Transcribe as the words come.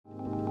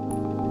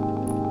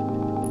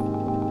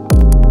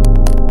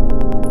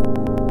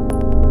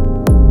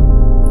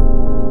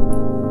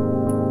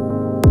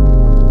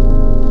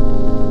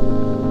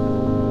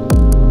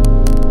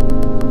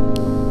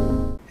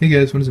Hey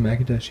guys, what is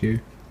Macintosh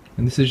here?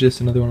 And this is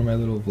just another one of my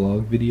little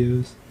vlog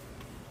videos.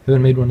 I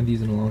haven't made one of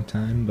these in a long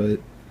time, but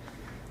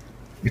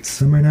it's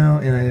summer now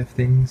and I have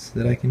things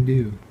that I can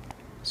do.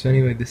 So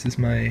anyway, this is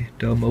my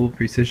Dell Mobile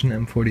Precision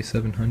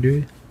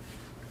M4700.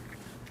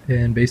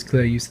 And basically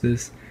I used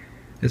this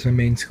as my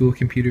main school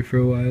computer for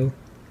a while.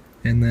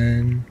 And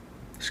then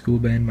school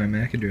banned my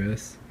MAC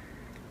address.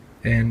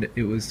 And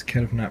it was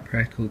kind of not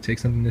practical to take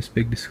something this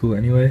big to school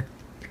anyway.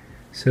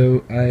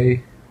 So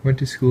I went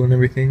to school and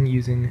everything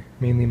using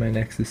mainly my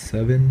Nexus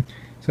 7.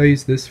 So I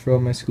used this for all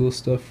my school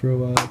stuff for a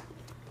while,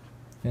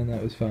 and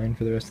that was fine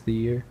for the rest of the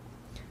year.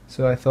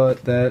 So I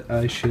thought that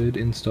I should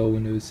install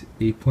Windows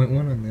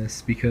 8.1 on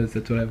this because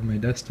that's what I have on my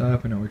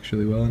desktop and it works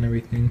really well and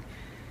everything.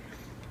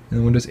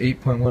 And Windows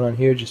 8.1 on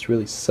here just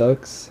really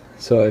sucks,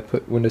 so I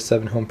put Windows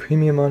 7 Home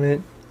Premium on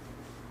it.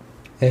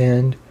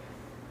 And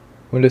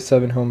Windows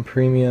 7 Home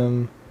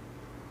Premium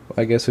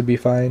I guess would be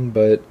fine,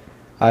 but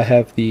I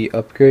have the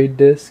upgrade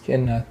disc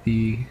and not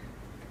the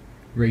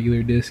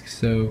regular disc,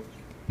 so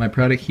my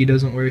product key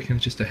doesn't work and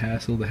it's just a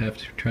hassle to have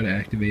to try to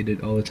activate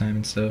it all the time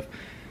and stuff.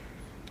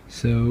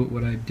 So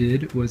what I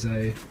did was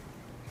I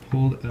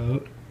pulled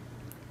out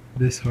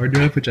this hard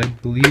drive, which I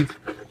believe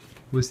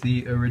was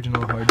the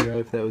original hard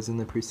drive that was in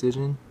the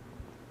Precision,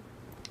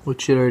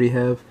 which should already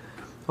have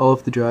all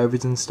of the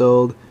drivers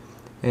installed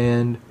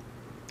and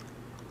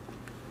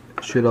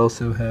should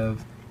also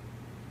have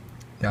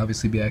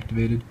obviously be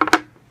activated.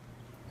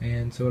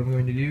 And so what I'm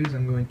going to do is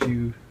I'm going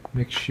to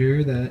make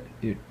sure that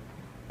it,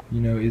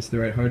 is the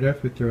right hard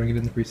drive with throwing it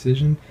in the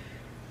Precision.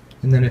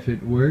 And then if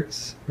it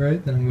works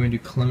right, then I'm going to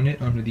clone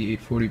it onto the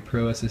 840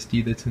 Pro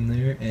SSD that's in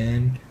there,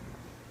 and it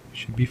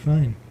should be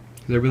fine.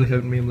 Because I really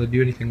haven't been able to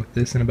do anything with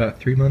this in about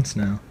 3 months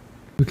now.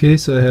 Okay,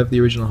 so I have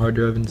the original hard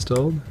drive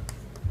installed.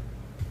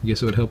 I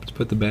guess it would help to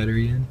put the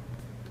battery in.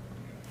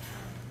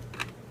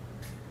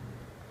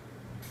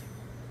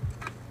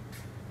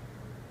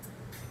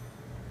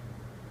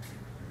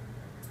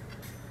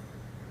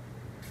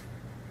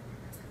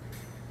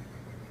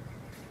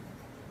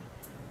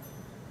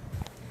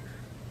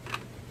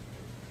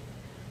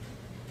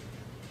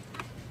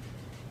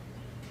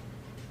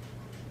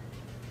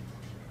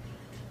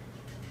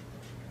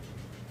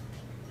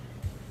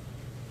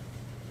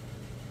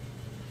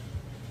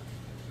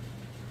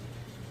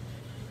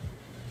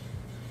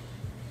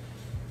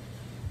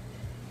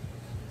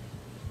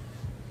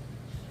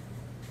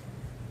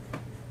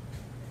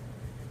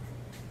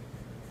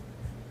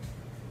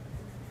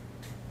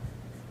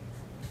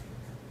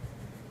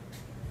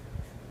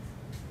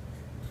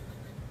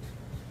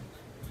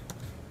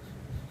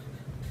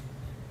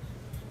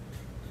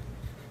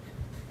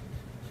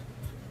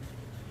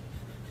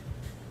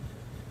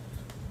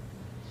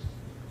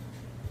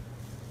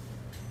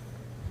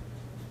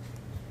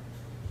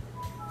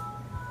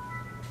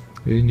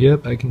 And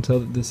yep, I can tell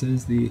that this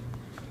is the,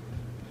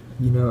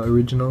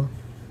 original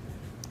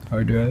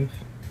hard drive.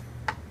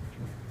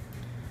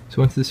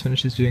 So once this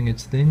finishes doing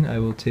its thing, I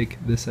will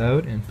take this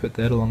out and put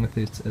that along with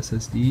its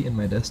SSD in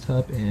my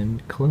desktop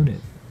and clone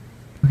it.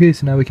 Okay,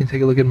 so now we can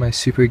take a look at my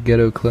super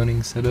ghetto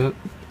cloning setup.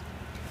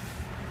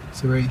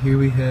 So right here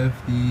we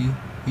have the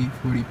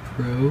 840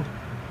 Pro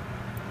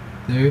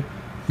there.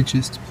 It's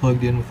just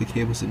plugged in with the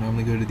cables that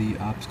normally go to the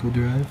optical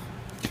drive.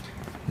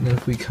 And then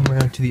if we come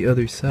around to the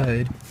other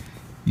side,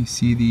 you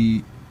see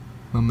the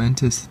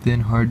momentous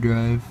thin hard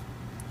drive,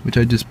 which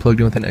I just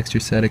plugged in with an extra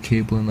SATA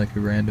cable and like a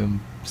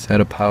random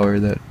SATA power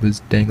that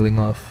was dangling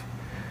off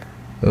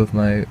of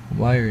my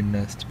wire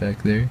nest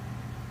back there.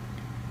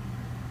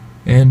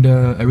 And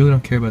I really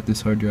don't care about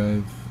this hard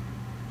drive,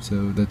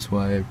 so that's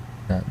why I'm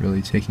not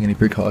really taking any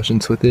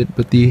precautions with it,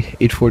 but the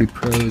 840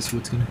 Pro is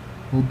what's going to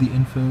hold the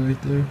info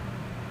right there.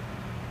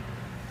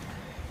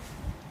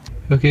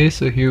 Okay,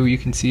 so here you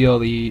can see all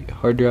the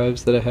hard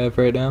drives that I have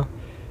right now.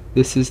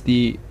 This is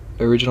the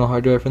original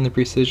hard drive from the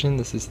Precision,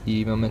 this is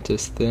the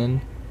momentous thin,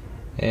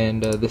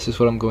 and this is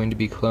what I'm going to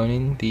be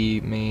cloning,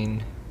 the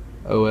main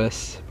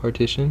OS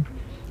partition.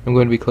 I'm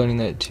going to be cloning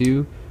that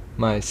to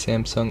my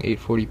Samsung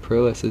 840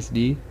 Pro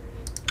SSD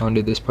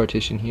onto this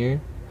partition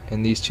here,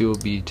 and these two will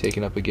be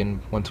taken up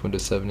again once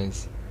Windows 7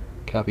 is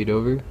copied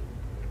over.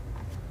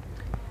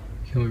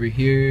 Come over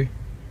here, you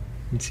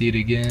can see it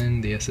again,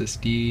 the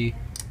SSD.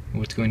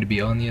 What's going to be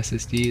on the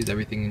SSD is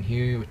everything in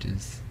here, which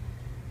is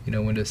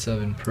Windows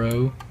 7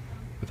 Pro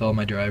with all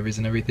my drivers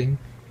and everything.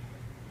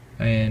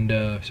 And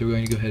so we're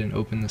going to go ahead and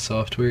open the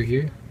software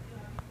here.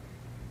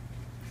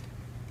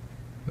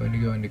 We're going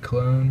to go into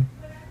clone,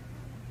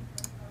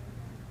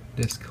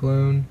 disk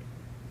clone.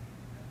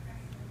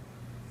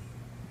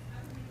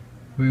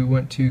 We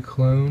want to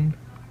clone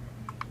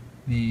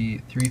the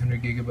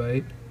 300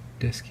 gigabyte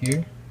disk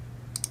here.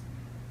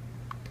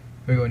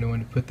 We're going to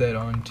want to put that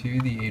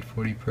onto the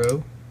 840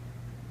 Pro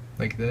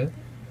like that.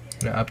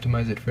 I'm going to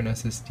optimize it for an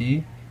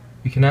SSD.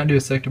 We cannot do a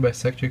sector by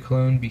sector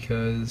clone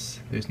because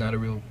there's not a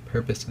real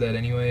purpose to that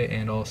anyway,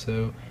 and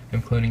also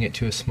I'm cloning it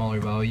to a smaller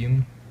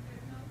volume.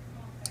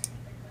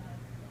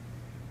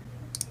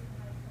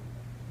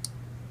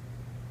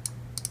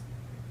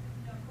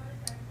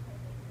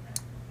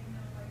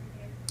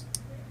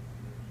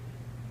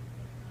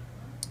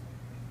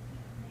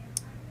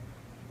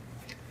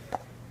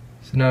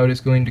 So now it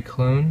is going to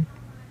clone.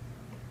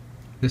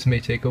 This may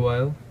take a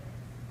while,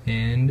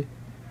 and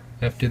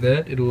after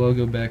that it'll all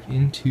go back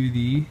into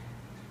the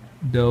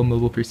Dell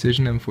Mobile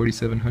Precision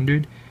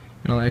M4700,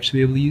 and I'll actually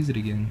be able to use it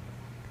again.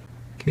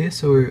 Okay,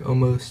 so we're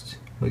almost,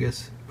 I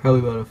guess,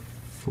 probably about a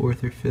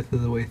fourth or fifth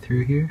of the way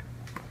through here.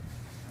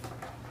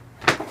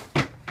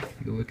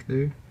 Take a look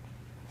there.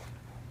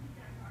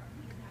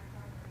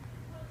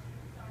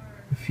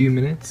 A few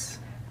minutes,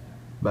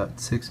 about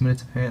 6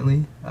 minutes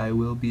apparently, I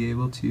will be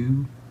able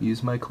to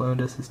use my cloned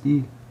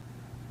SSD.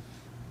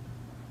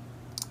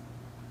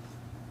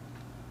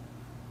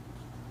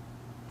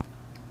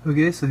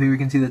 Okay, so here we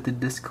can see that the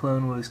disk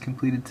clone was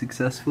completed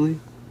successfully.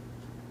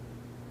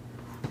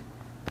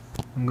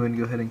 I'm going to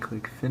go ahead and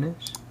click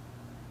finish.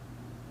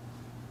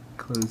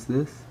 Close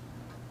this.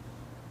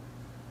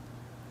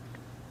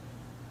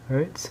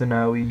 Alright, so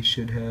now we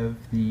should have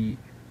the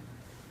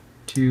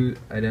two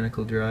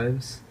identical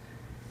drives.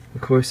 Of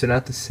course, they're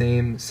not the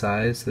same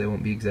size, so they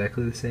won't be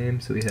exactly the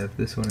same. So we have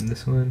this one and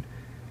this one.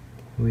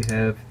 We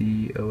have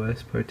the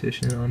OS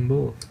partition on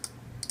both.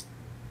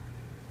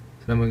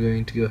 So I'm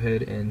going to go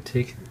ahead and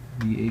take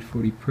the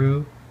 840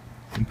 Pro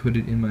and put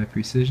it in my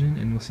Precision,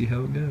 and we'll see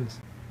how it goes.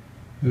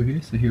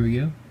 Okay, so here we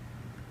go.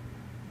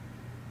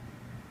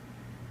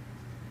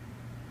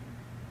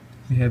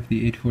 We have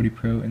the 840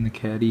 Pro and the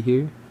caddy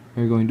here.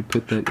 We're going to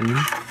put that in.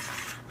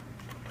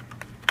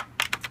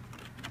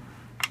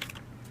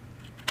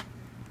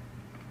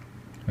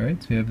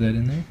 Alright, so we have that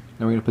in there.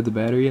 Now we're going to put the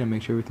battery in and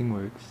make sure everything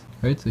works.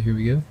 Alright, so here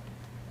we go.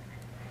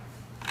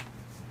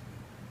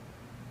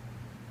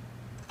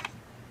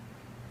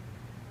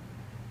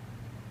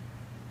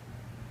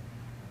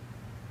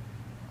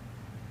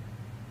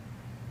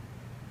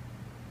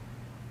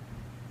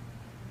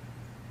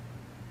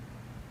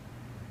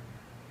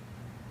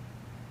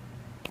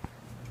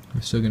 We're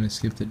still going to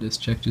skip the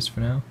disk check just for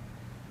now.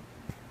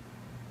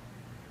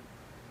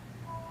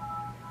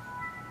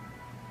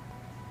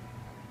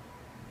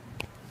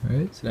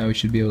 Alright, so now we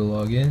should be able to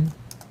log in.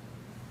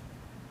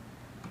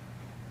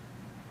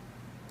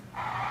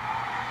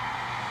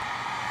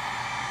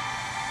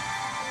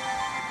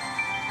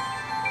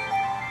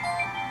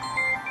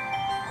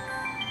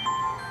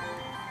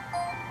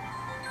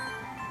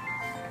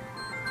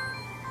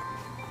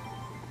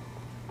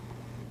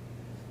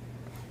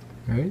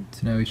 Alright,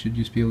 so now we should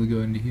just be able to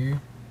go into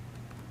here.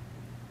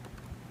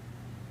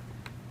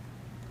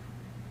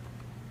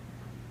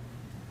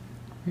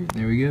 Alright,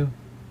 there we go.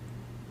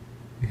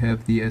 We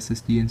have the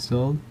SSD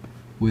installed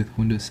with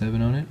Windows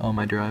 7 on it. All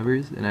my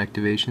drivers and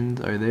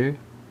activations are there.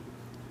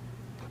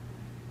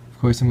 Of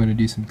course I'm going to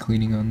do some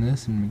cleaning on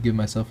this and give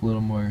myself a little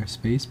more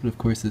space, but of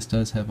course this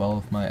does have all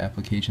of my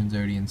applications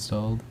already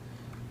installed.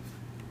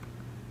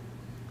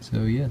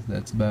 So yeah,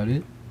 that's about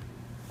it.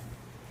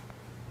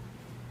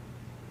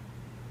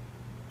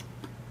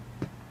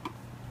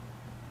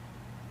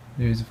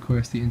 There's of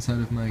course the inside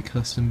of my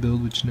custom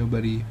build, which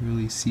nobody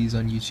really sees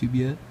on YouTube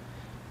yet.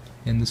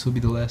 And this will be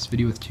the last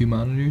video with two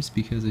monitors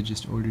because I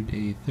just ordered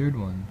a third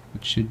one,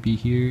 which should be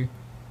here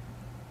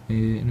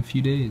in a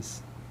few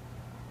days.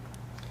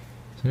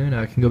 So now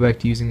I can go back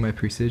to using my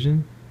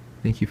Precision.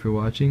 Thank you for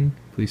watching.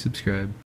 Please subscribe.